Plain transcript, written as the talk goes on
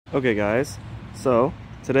Okay guys, so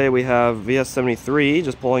today we have VIA 73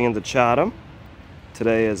 just pulling into Chatham.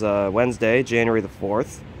 Today is Wednesday, January the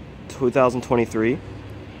 4th, 2023.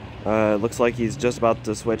 Looks like he's just about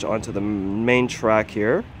to switch onto the main track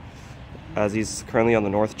here, as he's currently on the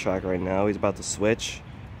north track right now. He's about to switch,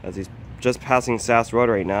 as he's just passing Sass Road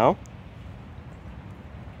right now.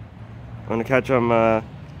 I'm going to catch him,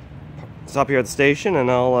 stop here at the station,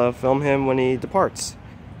 and I'll film him when he departs.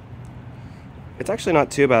 It's actually not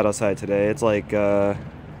too bad outside today. It's like, I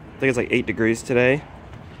think it's like 8 degrees today.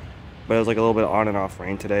 But it was like a little bit on and off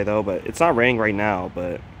rain today though. But it's not raining right now,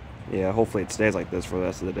 but yeah, hopefully it stays like this for the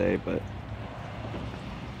rest of the day. But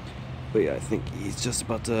yeah, I think he's just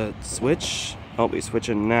about to switch. I'll be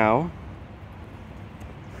switching now.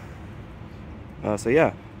 So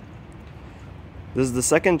yeah. This is the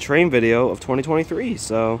second train video of 2023,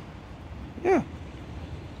 so yeah.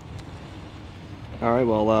 Alright,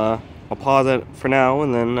 well, I'll pause it for now,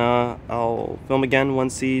 and then I'll film again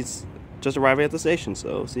once he's just arriving at the station,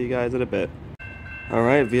 so see you guys in a bit.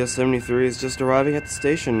 Alright, VIA 73 is just arriving at the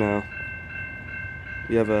station now.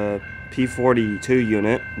 We have a P42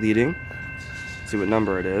 unit leading. Let's see what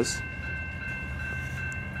number it is.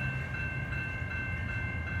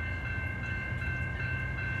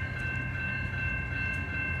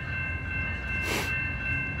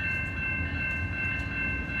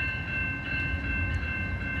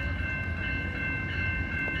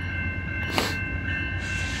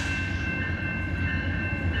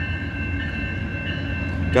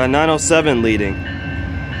 Got 907 leading.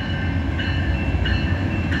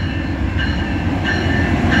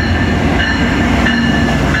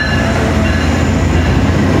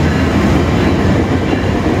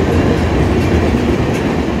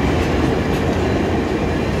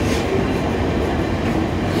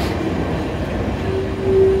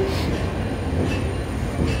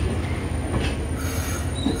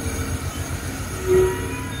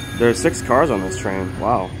 There's 6 cars on this train.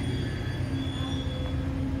 Wow.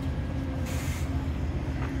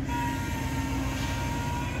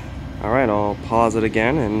 Alright, I'll pause it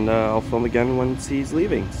again, and I'll film again once he's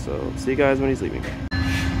leaving. So, see you guys when he's leaving.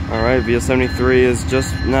 Alright, VIA 73 is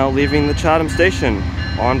just now leaving the Chatham station,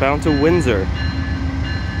 on bound to Windsor.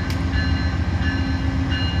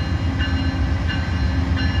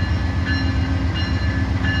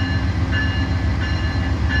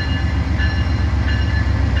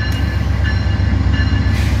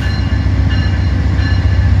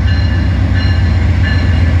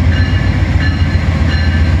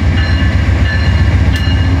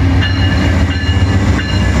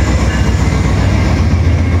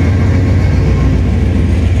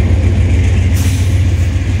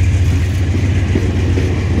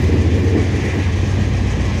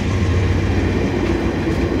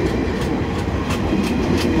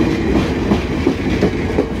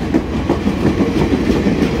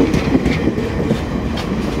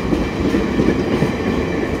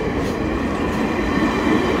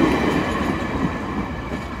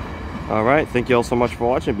 Alright, thank you all so much for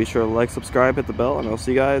watching. Be sure to like, subscribe, hit the bell, and I'll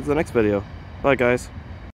see you guys in the next video. Bye guys.